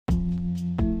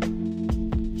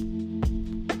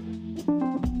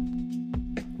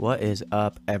What is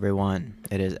up, everyone?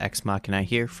 It is X Machina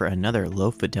here for another Low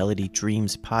Fidelity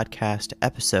Dreams podcast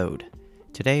episode.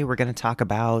 Today we're going to talk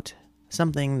about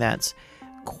something that's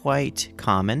quite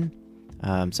common,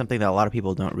 something that a lot of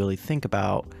people don't really think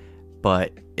about,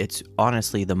 but it's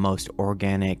honestly the most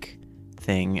organic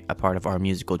thing, a part of our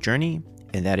musical journey,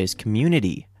 and that is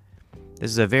community. This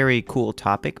is a very cool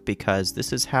topic because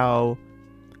this is how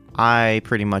I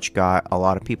pretty much got a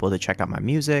lot of people to check out my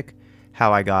music,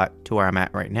 how I got to where I'm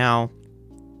at right now.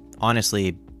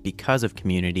 Honestly, because of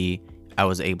community, I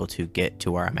was able to get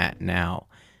to where I'm at now.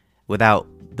 Without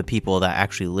the people that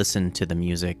actually listen to the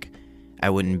music, I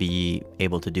wouldn't be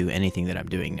able to do anything that I'm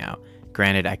doing now.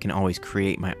 Granted, I can always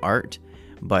create my art,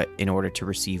 but in order to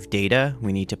receive data,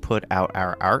 we need to put out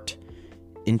our art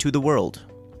into the world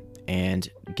and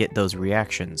get those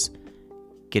reactions.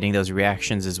 Getting those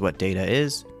reactions is what data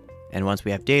is, and once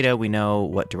we have data, we know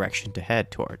what direction to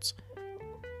head towards.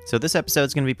 So this episode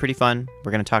is going to be pretty fun.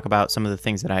 We're going to talk about some of the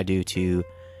things that I do to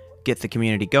get the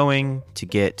community going, to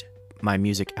get my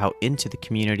music out into the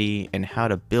community, and how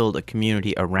to build a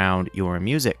community around your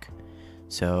music.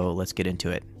 So let's get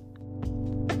into it.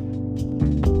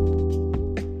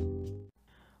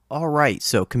 All right,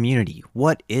 so community,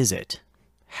 what is it?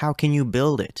 How can you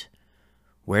build it?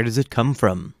 Where does it come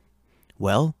from?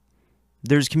 Well,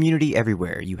 there's community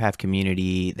everywhere. You have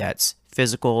community that's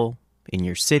physical in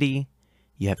your city.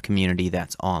 You have community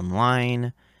that's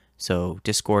online, so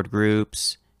Discord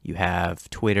groups. You have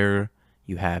Twitter.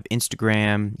 You have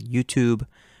Instagram, YouTube.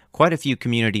 Quite a few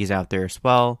communities out there as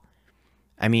well.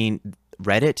 I mean,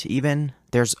 Reddit even.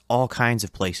 There's all kinds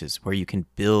of places where you can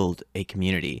build a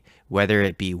community, whether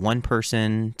it be one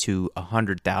person to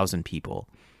 100,000 people.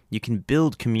 You can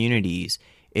build communities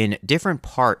in different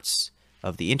parts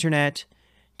of the internet,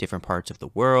 different parts of the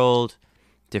world,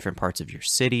 different parts of your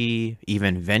city,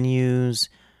 even venues,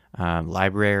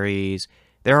 libraries.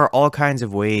 There are all kinds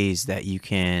of ways that you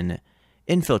can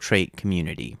infiltrate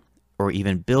community or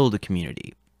even build a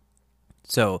community.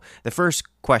 So the first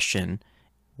question,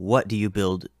 what do you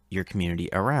build your community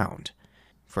around?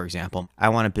 For example, I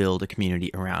want to build a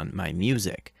community around my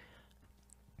music.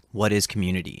 What is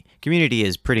community? Community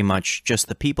is pretty much just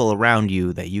the people around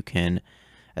you that you can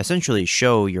essentially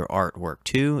show your artwork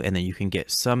to, and then you can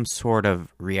get some sort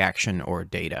of reaction or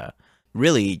data.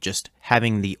 Really, just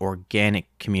having the organic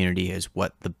community is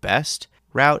what the best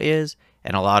route is,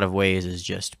 and a lot of ways is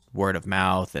just word of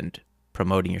mouth and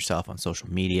promoting yourself on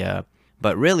social media.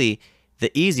 But really,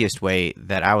 the easiest way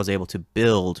that I was able to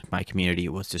build my community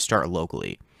was to start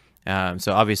locally.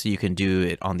 So obviously you can do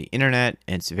it on the internet,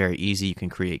 and it's very easy. You can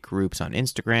create groups on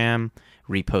Instagram,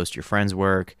 repost your friends'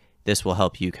 work. This will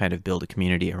help you kind of build a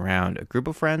community around a group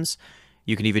of friends.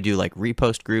 You can even do like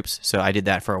repost groups. So I did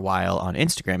that for a while on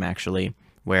Instagram actually,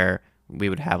 where we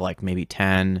would have like maybe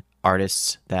 10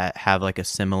 artists that have like a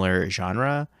similar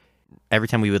genre. Every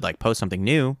time we would like post something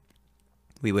new,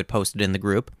 we would post it in the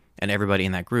group, and everybody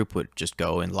in that group would just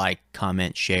go and like,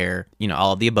 comment, share,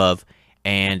 all of the above.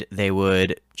 And they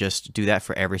would just do that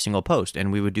for every single post.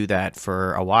 And we would do that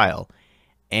for a while.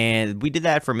 And we did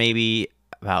that for maybe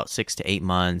about 6 to 8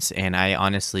 months. And I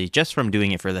honestly, just from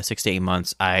doing it for the 6 to 8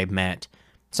 months, I met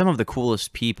some of the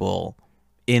coolest people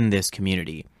in this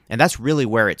community. And that's really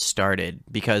where it started,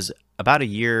 because about a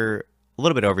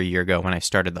little bit over a year ago, when I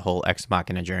started the whole Ex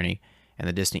Machina journey and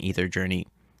the Distant Ether journey,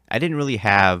 I didn't really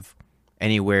have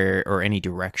anywhere or any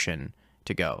direction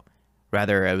to go.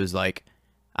 Rather, I was like,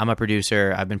 I'm a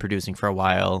producer. I've been producing for a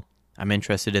while. I'm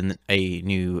interested in a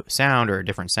new sound or a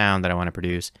different sound that I want to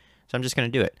produce. So I'm just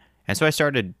going to do it. And so I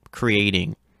started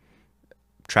creating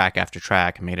track after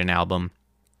track, made an album,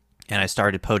 and I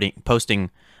started posting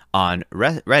on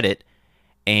Reddit,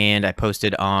 and I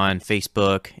posted on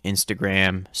Facebook,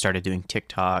 Instagram, started doing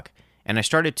TikTok, and I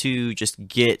started to just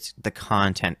get the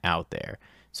content out there.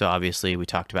 So obviously we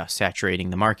talked about saturating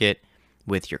the market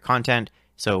with your content.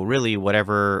 So really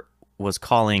whatever was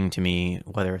calling to me,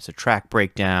 whether it's a track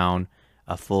breakdown,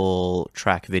 a full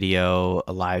track video,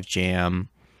 a live jam,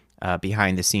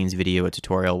 behind the scenes video, a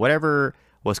tutorial, whatever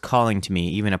was calling to me,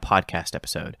 even a podcast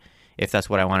episode. If that's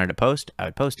what I wanted to post, I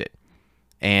would post it.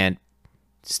 And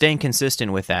staying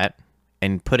consistent with that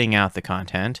and putting out the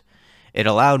content, it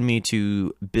allowed me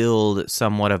to build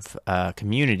somewhat of a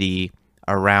community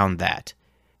around that.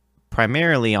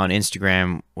 Primarily on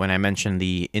Instagram, when I mentioned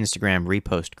the Instagram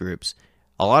repost groups,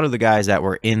 a lot of the guys that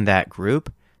were in that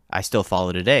group, I still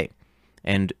follow today.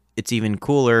 And it's even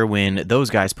cooler when those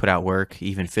guys put out work,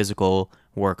 even physical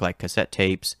work like cassette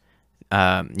tapes,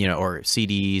 or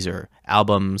CDs or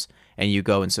albums, and you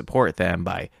go and support them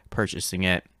by purchasing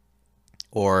it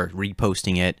or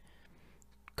reposting it,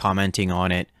 commenting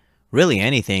on it, really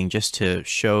anything just to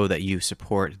show that you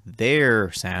support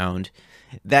their sound,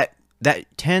 that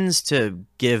tends to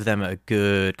give them a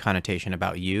good connotation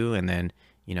about you. And then,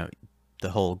 the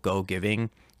whole go giving,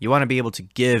 you want to be able to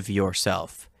give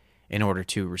yourself in order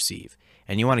to receive.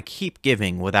 And you want to keep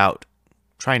giving without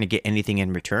trying to get anything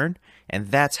in return.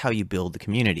 And that's how you build the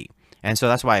community. And so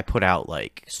that's why I put out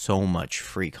like so much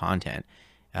free content,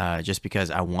 just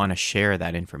because I want to share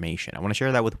that information. I want to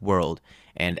share that with the world,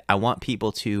 and I want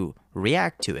people to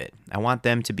react to it. I want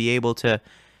them to be able to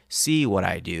see what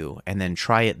I do and then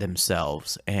try it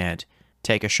themselves and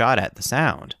take a shot at the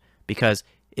sound. Because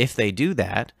if they do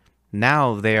that,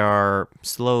 now they are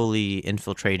slowly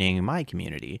infiltrating my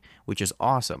community, which is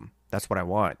awesome. That's what I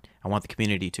want. I want the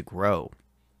community to grow.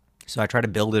 So I try to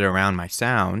build it around my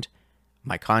sound,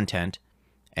 my content,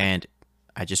 and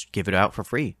I just give it out for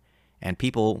free. And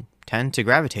people tend to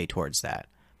gravitate towards that.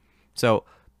 So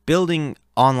building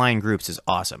online groups is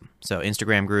awesome. So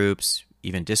Instagram groups,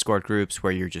 even Discord groups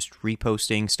where you're just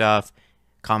reposting stuff,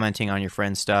 commenting on your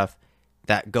friends' stuff,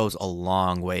 that goes a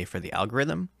long way for the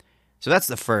algorithm. So that's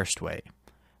the first way.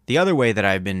 The other way that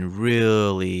I've been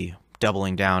really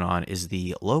doubling down on is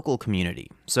the local community.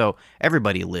 So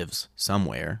everybody lives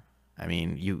somewhere. I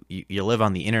mean, you live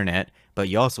on the internet, but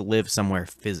you also live somewhere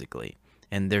physically.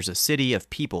 And there's a city of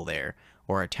people there,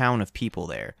 or a town of people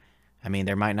there. I mean,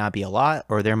 there might not be a lot,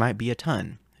 or there might be a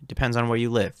ton. It depends on where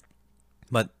you live.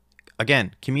 But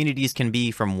again, communities can be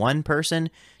from one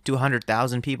person to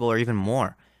 100,000 people or even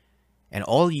more. And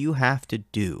all you have to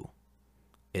do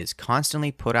is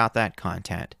constantly put out that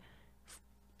content,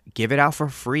 give it out for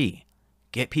free,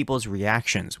 get people's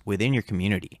reactions within your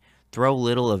community, throw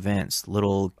little events,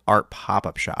 little art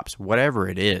pop-up shops, whatever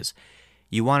it is.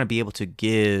 You want to be able to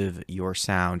give your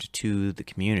sound to the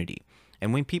community.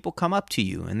 And when people come up to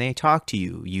you and they talk to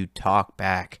you, you talk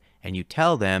back and you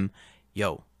tell them,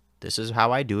 yo, this is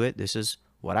how I do it. This is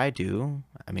what I do.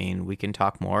 I mean, we can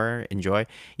talk more, enjoy,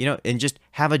 and just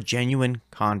have a genuine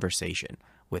conversation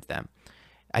with them.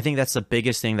 I think that's the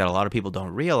biggest thing that a lot of people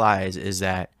don't realize is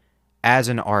that as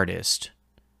an artist,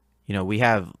 we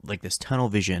have like this tunnel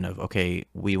vision of, okay,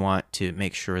 we want to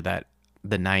make sure that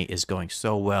the night is going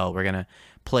so well. We're going to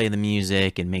play the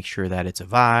music and make sure that it's a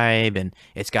vibe and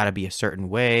it's got to be a certain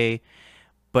way.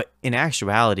 But in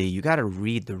actuality, you got to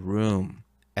read the room.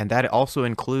 And that also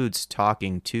includes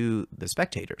talking to the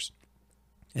spectators.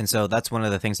 And so that's one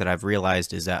of the things that I've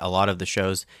realized is that a lot of the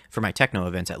shows, for my techno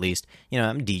events at least,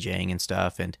 I'm DJing and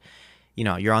stuff, and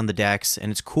you're on the decks,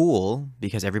 and it's cool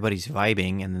because everybody's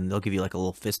vibing, and then they'll give you like a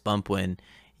little fist bump when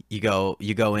you go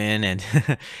in and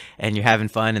and you're having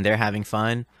fun and they're having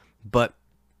fun. But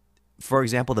for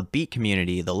example, the beat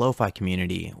community, the lo-fi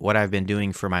community, what I've been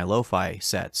doing for my lo-fi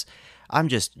sets, I'm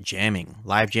just jamming,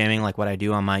 live jamming like what I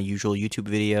do on my usual YouTube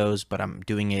videos, but I'm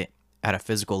doing it at a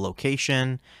physical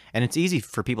location, and it's easy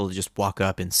for people to just walk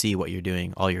up and see what you're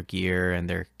doing, all your gear, and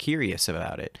they're curious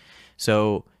about it.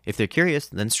 So if they're curious,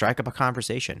 then strike up a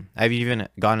conversation. I've even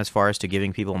gone as far as to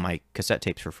giving people my cassette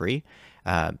tapes for free.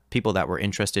 People that were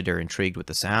interested or intrigued with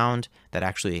the sound that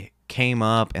actually came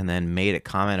up and then made a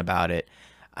comment about it.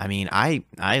 I mean, I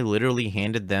literally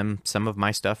handed them some of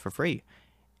my stuff for free.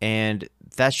 And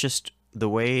that's just the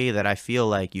way that I feel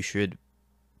like you should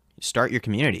start your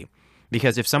community.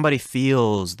 Because if somebody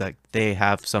feels that they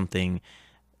have something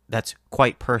that's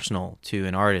quite personal to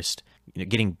an artist,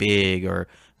 getting big or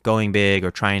going big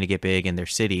or trying to get big in their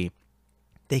city,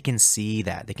 they can see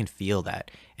that, they can feel that.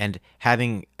 And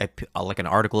having like an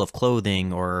article of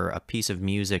clothing or a piece of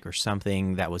music or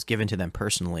something that was given to them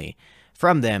personally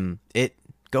from them, it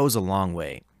goes a long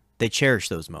way. They cherish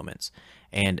those moments.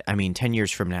 And I mean, 10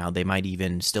 years from now, they might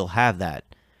even still have that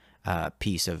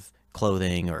piece of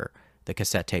clothing or the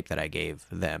cassette tape that I gave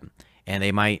them. And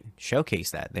they might showcase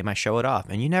that. They might show it off.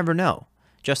 And you never know.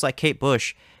 Just like Kate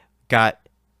Bush got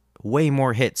way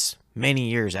more hits many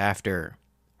years after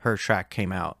her track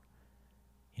came out.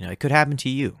 It could happen to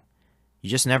you. You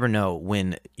just never know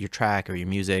when your track or your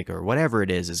music or whatever it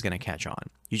is going to catch on.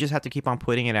 You just have to keep on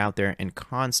putting it out there and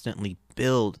constantly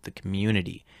build the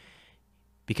community.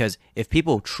 Because if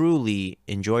people truly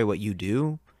enjoy what you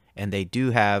do and they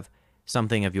do have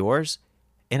something of yours,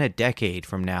 in a decade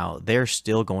from now, they're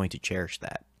still going to cherish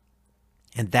that.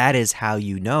 And that is how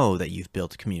you know that you've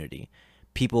built a community.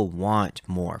 People want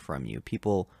more from you.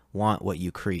 People want what you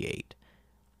create.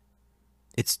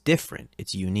 It's different.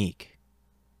 It's unique.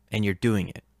 And you're doing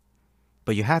it.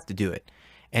 But you have to do it.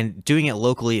 And doing it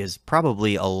locally is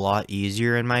probably a lot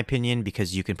easier, in my opinion,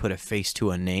 because you can put a face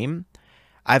to a name.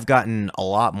 I've gotten a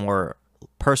lot more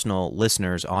personal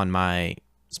listeners on my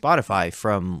Spotify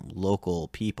from local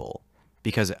people.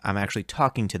 because I'm actually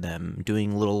talking to them,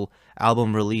 doing little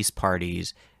album release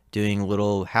parties, doing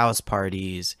little house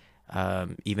parties,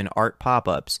 even art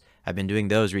pop-ups. I've been doing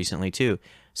those recently too.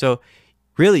 So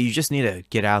really, you just need to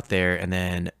get out there and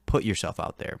then put yourself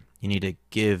out there. You need to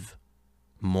give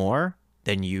more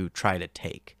than you try to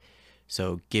take.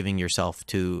 So giving yourself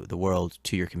to the world,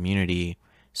 to your community,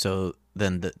 so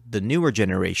then the newer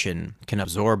generation can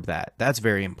absorb that. That's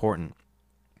very important,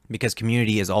 because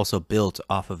community is also built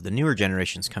off of the newer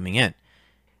generations coming in.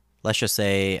 Let's just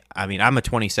say, I mean, I'm a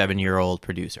 27-year-old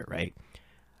producer, right?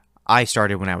 I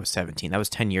started when I was 17. That was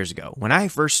 10 years ago. When I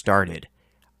first started,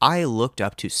 I looked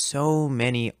up to so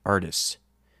many artists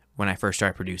when I first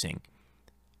started producing.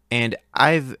 And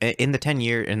in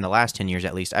the last 10 years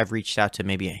at least, I've reached out to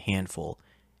maybe a handful.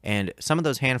 And some of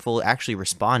those handful actually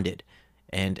responded.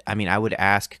 And I mean, I would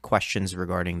ask questions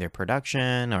regarding their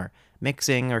production or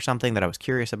mixing or something that I was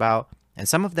curious about. And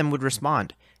some of them would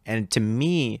respond. And to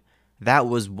me, that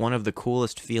was one of the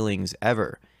coolest feelings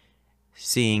ever,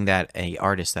 seeing that an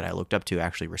artist that I looked up to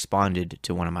actually responded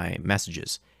to one of my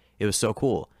messages. It was so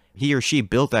cool. He or she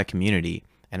built that community,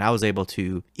 and I was able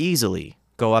to easily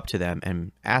go up to them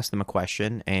and ask them a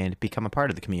question and become a part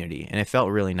of the community. And it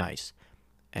felt really nice.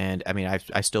 And I mean,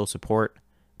 I still support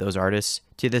those artists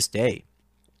to this day.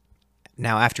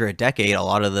 Now, after a decade, a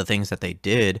lot of the things that they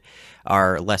did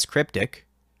are less cryptic.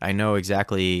 I know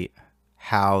exactly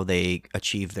how they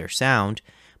achieved their sound,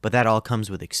 but that all comes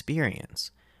with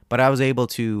experience. But I was able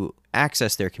to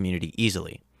access their community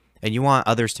easily. And you want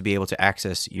others to be able to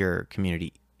access your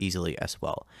community easily as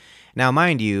well. Now,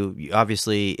 mind you,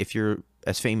 obviously, if you're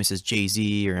as famous as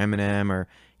Jay-Z or Eminem or,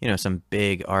 some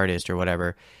big artist or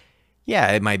whatever,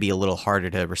 yeah, it might be a little harder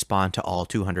to respond to all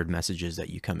 200 messages that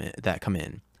come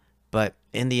in. But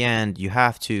in the end, you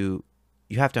have to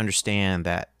understand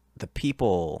that the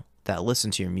people that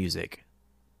listen to your music,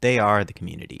 they are the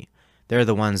community. They're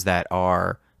the ones that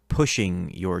are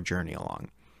pushing your journey along.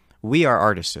 We are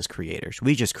artists as creators.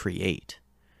 We just create,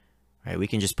 right? We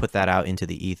can just put that out into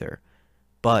the ether.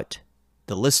 But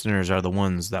the listeners are the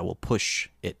ones that will push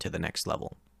it to the next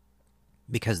level,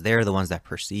 because they're the ones that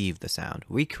perceive the sound.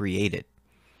 We create it.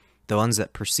 The ones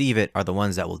that perceive it are the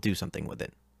ones that will do something with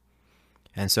it.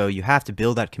 And so you have to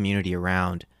build that community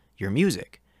around your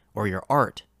music or your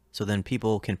art, so then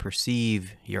people can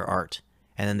perceive your art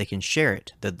and then they can share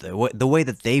it the way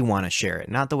that they want to share it,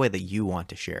 not the way that you want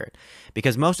to share it.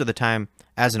 Because most of the time,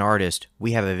 as an artist,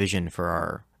 we have a vision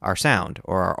for our sound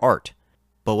or our art.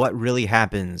 But what really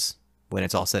happens when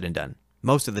it's all said and done?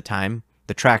 Most of the time,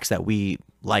 the tracks that we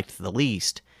liked the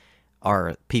least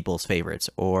are people's favorites,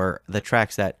 or the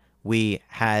tracks that we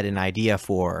had an idea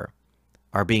for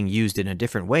are being used in a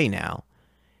different way now.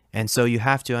 And so you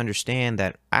have to understand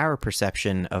that our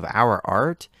perception of our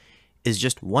art is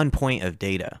just one point of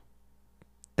data.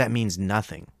 That means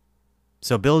nothing.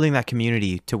 So building that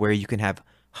community to where you can have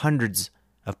hundreds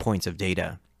of points of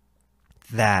data,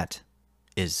 that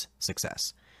is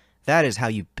success. That is how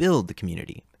you build the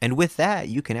community. And with that,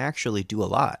 you can actually do a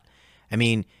lot. I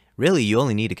mean, really, you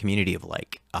only need a community of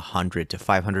like 100 to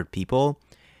 500 people.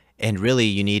 And really,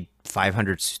 you need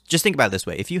 500. Just think about it this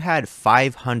way. If you had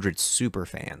 500 super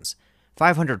fans,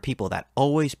 500 people that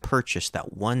always purchase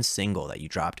that one single that you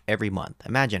dropped every month.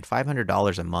 Imagine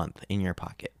 $500 a month in your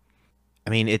pocket. I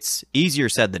mean, it's easier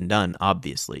said than done,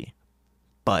 obviously.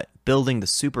 But building the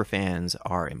super fans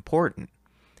are important.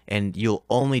 And you'll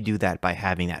only do that by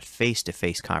having that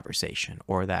face-to-face conversation,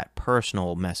 or that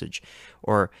personal message,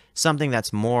 or something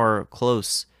that's more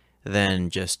close than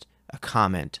just a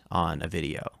comment on a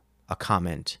video, a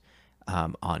comment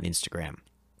on Instagram.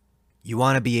 You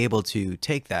want to be able to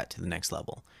take that to the next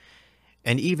level.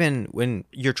 And even when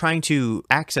you're trying to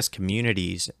access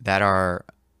communities that are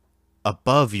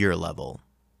above your level,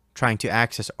 trying to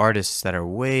access artists that are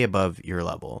way above your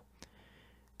level,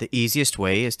 the easiest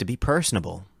way is to be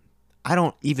personable. I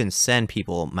don't even send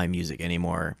people my music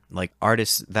anymore. Like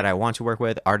artists that I want to work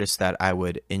with, artists that I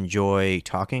would enjoy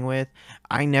talking with,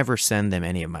 I never send them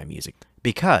any of my music,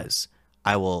 because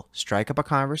I will strike up a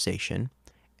conversation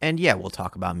and yeah, we'll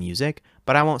talk about music,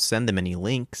 but I won't send them any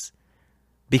links,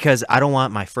 because I don't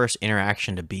want my first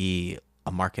interaction to be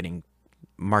a marketing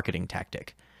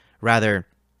tactic. Rather,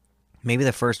 maybe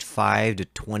the first 5 to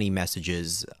 20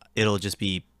 messages, it'll just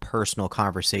be personal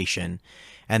conversation.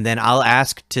 And then I'll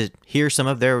ask to hear some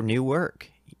of their new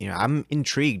work. I'm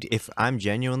intrigued. If I'm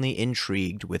genuinely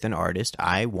intrigued with an artist,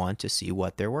 I want to see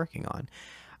what they're working on.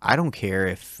 I don't care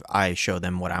if I show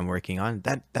them what I'm working on.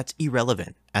 That's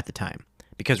irrelevant at the time,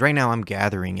 because right now I'm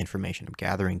gathering information. I'm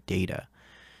gathering data.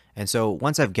 And so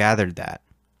once I've gathered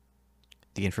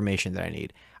the information that I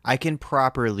need, I can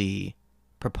properly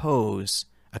propose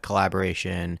a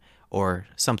collaboration or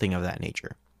something of that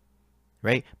nature,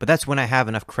 right? But that's when I have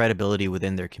enough credibility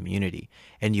within their community,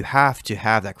 and you have to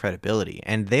have that credibility,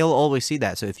 and they'll always see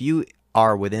that. So if you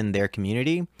are within their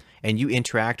community and you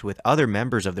interact with other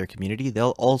members of their community,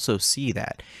 they'll also see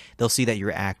that. They'll see that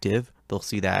you're active. They'll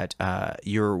see that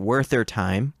you're worth their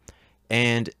time,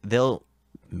 and they'll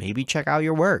maybe check out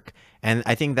your work. And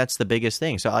I think that's the biggest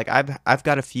thing. So like I've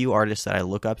got a few artists that I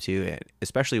look up to,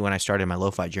 especially when I started my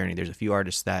lo-fi journey. There's a few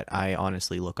artists that I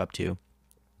honestly look up to.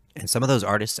 And some of those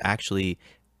artists actually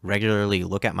regularly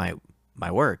look at my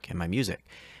work and my music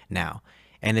now.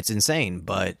 And it's insane,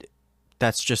 but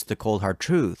that's just the cold hard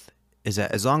truth, is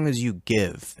that as long as you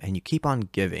give and you keep on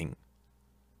giving,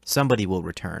 somebody will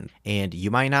return. And you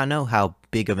might not know how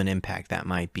big of an impact that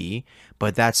might be,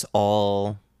 but that's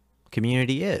all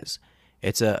community is.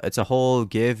 It's a whole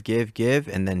give,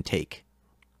 and then take.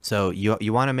 So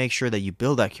you want to make sure that you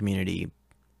build that community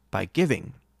by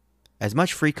giving as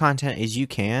much free content as you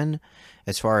can,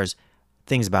 as far as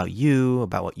things about you,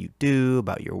 about what you do,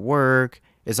 about your work.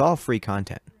 It's all free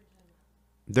content.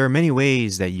 There are many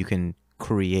ways that you can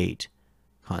create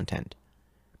content.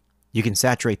 You can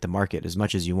saturate the market as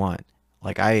much as you want.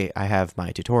 Like I have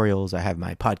my tutorials, I have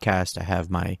my podcast, I have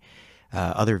my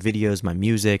other videos, my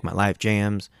music, my live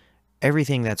jams,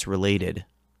 everything that's related.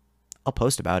 I'll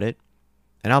post about it,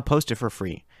 and I'll post it for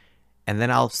free. And then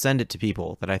I'll send it to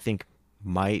people that I think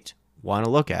might want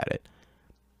to look at it.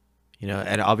 You know,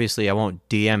 and obviously I won't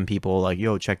DM people like,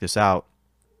 yo, check this out.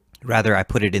 Rather, I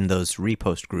put it in those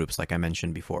repost groups like I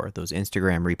mentioned before, those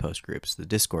Instagram repost groups, the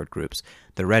Discord groups,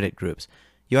 the Reddit groups.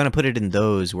 You want to put it in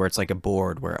those where it's like a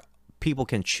board where people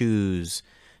can choose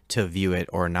to view it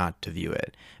or not to view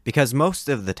it. Because most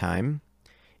of the time,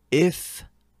 if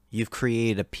you've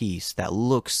created a piece that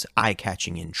looks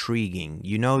eye-catching, intriguing,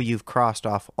 you know you've crossed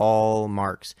off all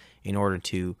marks in order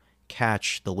to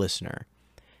catch the listener.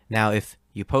 Now, if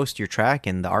you post your track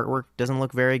and the artwork doesn't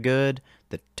look very good,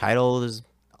 the title is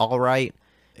all right,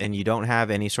 and you don't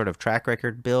have any sort of track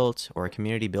record built or a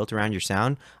community built around your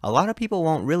sound, a lot of people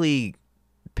won't really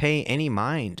pay any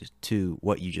mind to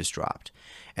what you just dropped.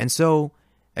 And so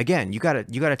again, you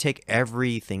gotta take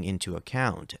everything into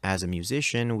account. As a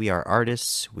musician, we are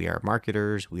artists, we are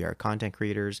marketers, we are content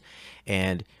creators,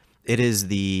 and it is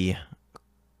the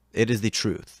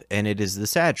truth, and it is the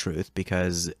sad truth,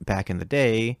 because back in the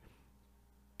day,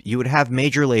 you would have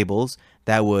major labels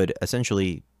that would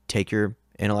essentially take your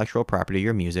intellectual property,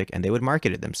 your music, and they would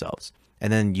market it themselves.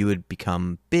 And then you would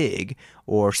become big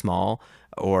or small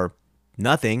or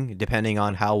nothing, depending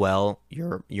on how well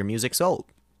your music sold.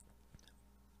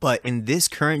 But in this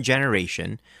current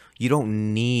generation, you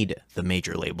don't need the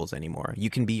major labels anymore.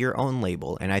 You can be your own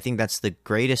label. And I think that's the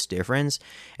greatest difference.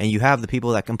 And you have the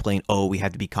people that complain, oh, we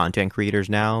have to be content creators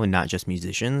now and not just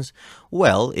musicians.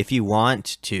 Well, if you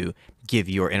want to give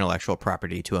your intellectual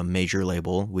property to a major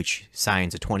label, which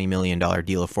signs a $20 million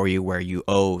deal for you where you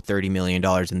owe $30 million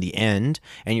in the end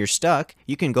and you're stuck,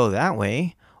 you can go that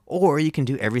way. Or you can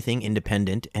do everything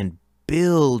independent and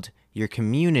build your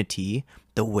community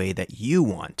the way that you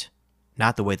want,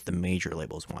 not the way that the major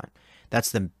labels want.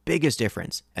 That's the biggest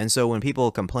difference. And so when people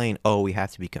complain, oh, we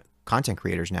have to be content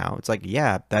creators now, it's like,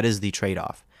 yeah, that is the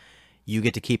trade-off. You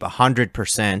get to keep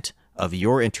 100% of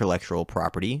your intellectual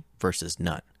property versus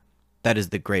none. That is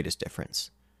the greatest difference,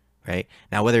 right?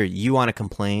 Now, whether you want to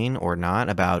complain or not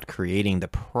about creating the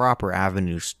proper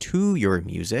avenues to your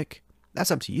music,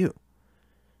 that's up to you.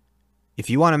 If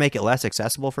you want to make it less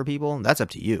accessible for people, that's up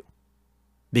to you.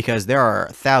 Because there are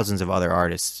thousands of other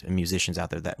artists and musicians out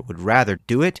there that would rather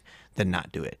do it than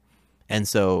not do it. And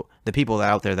so the people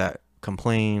out there that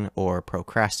complain or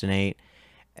procrastinate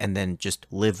and then just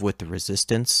live with the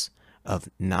resistance of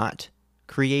not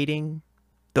creating,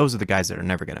 those are the guys that are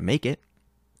never going to make it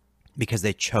because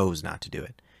they chose not to do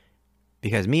it.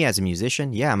 Because me as a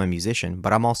musician, yeah, I'm a musician,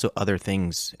 but I'm also other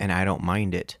things, and I don't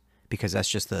mind it because that's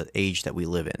just the age that we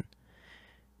live in.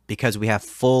 Because we have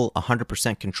full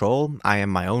 100% control, I am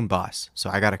my own boss. So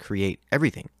I got to create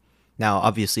everything. Now,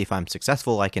 obviously, if I'm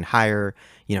successful, I can hire,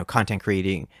 content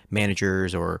creating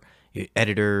managers or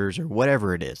editors or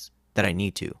whatever it is that I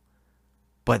need to.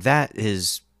 But that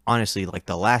is honestly like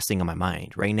the last thing on my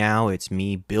mind. Right now, it's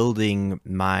me building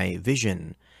my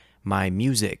vision, my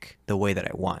music, the way that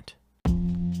I want.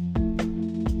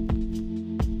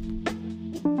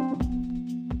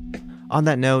 On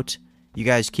that note, you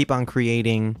guys keep on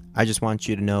creating. I just want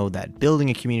you to know that building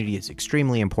a community is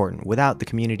extremely important. Without the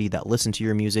community that listen to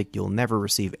your music, you'll never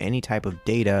receive any type of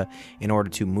data in order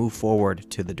to move forward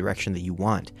to the direction that you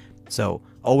want. So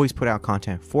always put out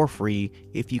content for free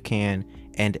if you can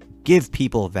and give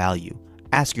people value.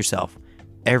 Ask yourself,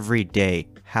 every day,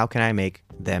 how can I make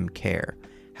them care?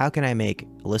 How can I make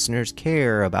listeners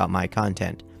care about my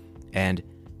content? And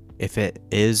if it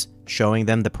is showing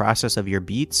them the process of your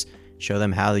beats, show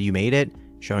them how you made it,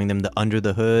 showing them the under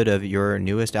the hood of your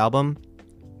newest album,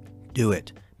 do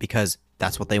it, because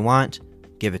that's what they want.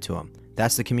 Give it to them.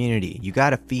 That's the community. You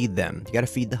got to feed them. You got to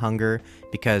feed the hunger,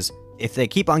 because if they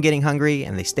keep on getting hungry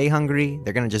and they stay hungry,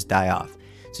 they're going to just die off.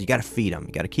 So you got to feed them.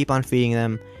 You got to keep on feeding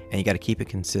them, and you got to keep it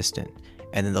consistent.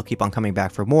 And then they'll keep on coming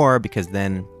back for more, because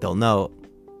then they'll know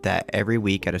that every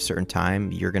week at a certain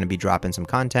time, you're going to be dropping some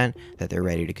content that they're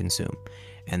ready to consume.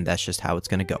 And that's just how it's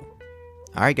going to go.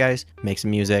 All right, guys, make some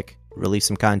music, release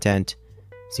some content.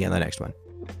 See you on the next one.